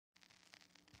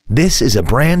This is a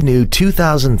brand new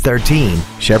 2013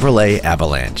 Chevrolet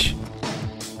Avalanche.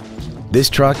 This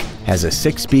truck has a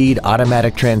 6-speed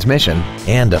automatic transmission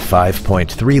and a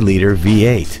 5.3-liter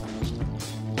V8.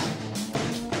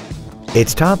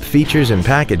 Its top features and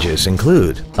packages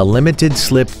include a limited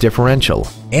slip differential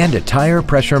and a tire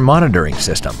pressure monitoring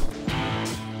system.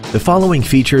 The following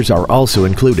features are also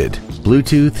included: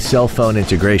 Bluetooth cell phone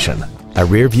integration, a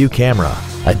rear-view camera,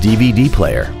 a DVD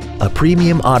player, a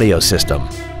premium audio system,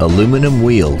 aluminum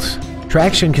wheels,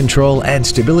 traction control and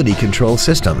stability control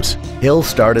systems, hill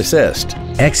start assist,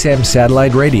 XM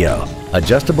satellite radio,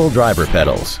 adjustable driver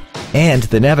pedals, and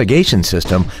the navigation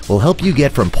system will help you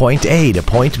get from point A to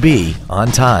point B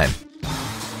on time.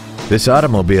 This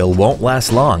automobile won't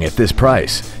last long at this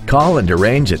price. Call and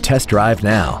arrange a test drive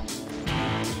now.